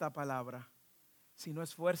escuchar esta palabra, sino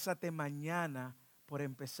esfuérzate mañana por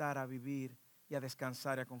empezar a vivir y a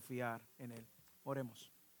descansar y a confiar en Él.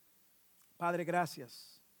 Oremos. Padre,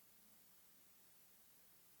 gracias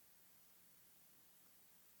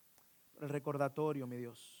por el recordatorio, mi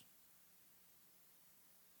Dios.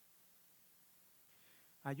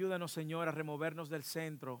 Ayúdanos, Señor, a removernos del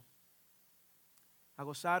centro, a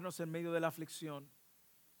gozarnos en medio de la aflicción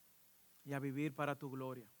y a vivir para tu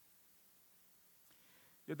gloria.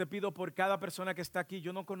 Yo te pido por cada persona que está aquí.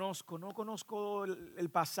 Yo no conozco el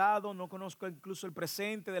pasado, no conozco incluso el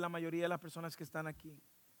presente de la mayoría de las personas que están aquí.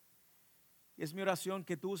 Y es mi oración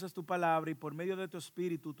que tú uses tu palabra y por medio de tu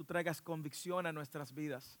espíritu tú traigas convicción a nuestras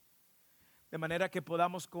vidas, de manera que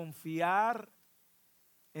podamos confiar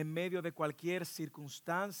en medio de cualquier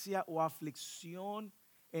circunstancia o aflicción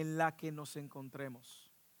en la que nos encontremos.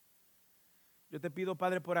 Yo te pido,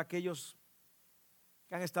 Padre, por aquellos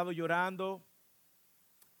que han estado llorando,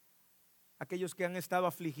 aquellos que han estado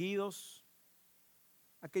afligidos,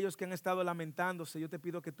 aquellos que han estado lamentándose. Yo te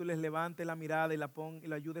pido que tú les levantes la mirada y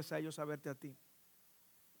la ayudes a ellos a verte a ti.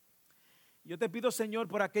 Yo te pido, Señor,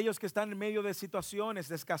 por aquellos que están en medio de situaciones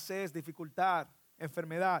de escasez, dificultad,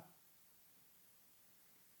 enfermedad,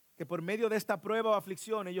 que por medio de esta prueba o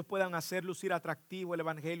aflicción ellos puedan hacer lucir atractivo el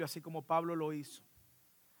evangelio, así como Pablo lo hizo.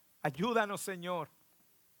 Ayúdanos, Señor,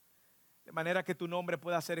 de manera que tu nombre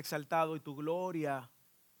pueda ser exaltado y tu gloria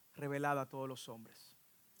revelada a todos los hombres.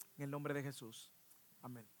 En el nombre de Jesús.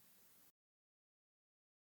 Amén.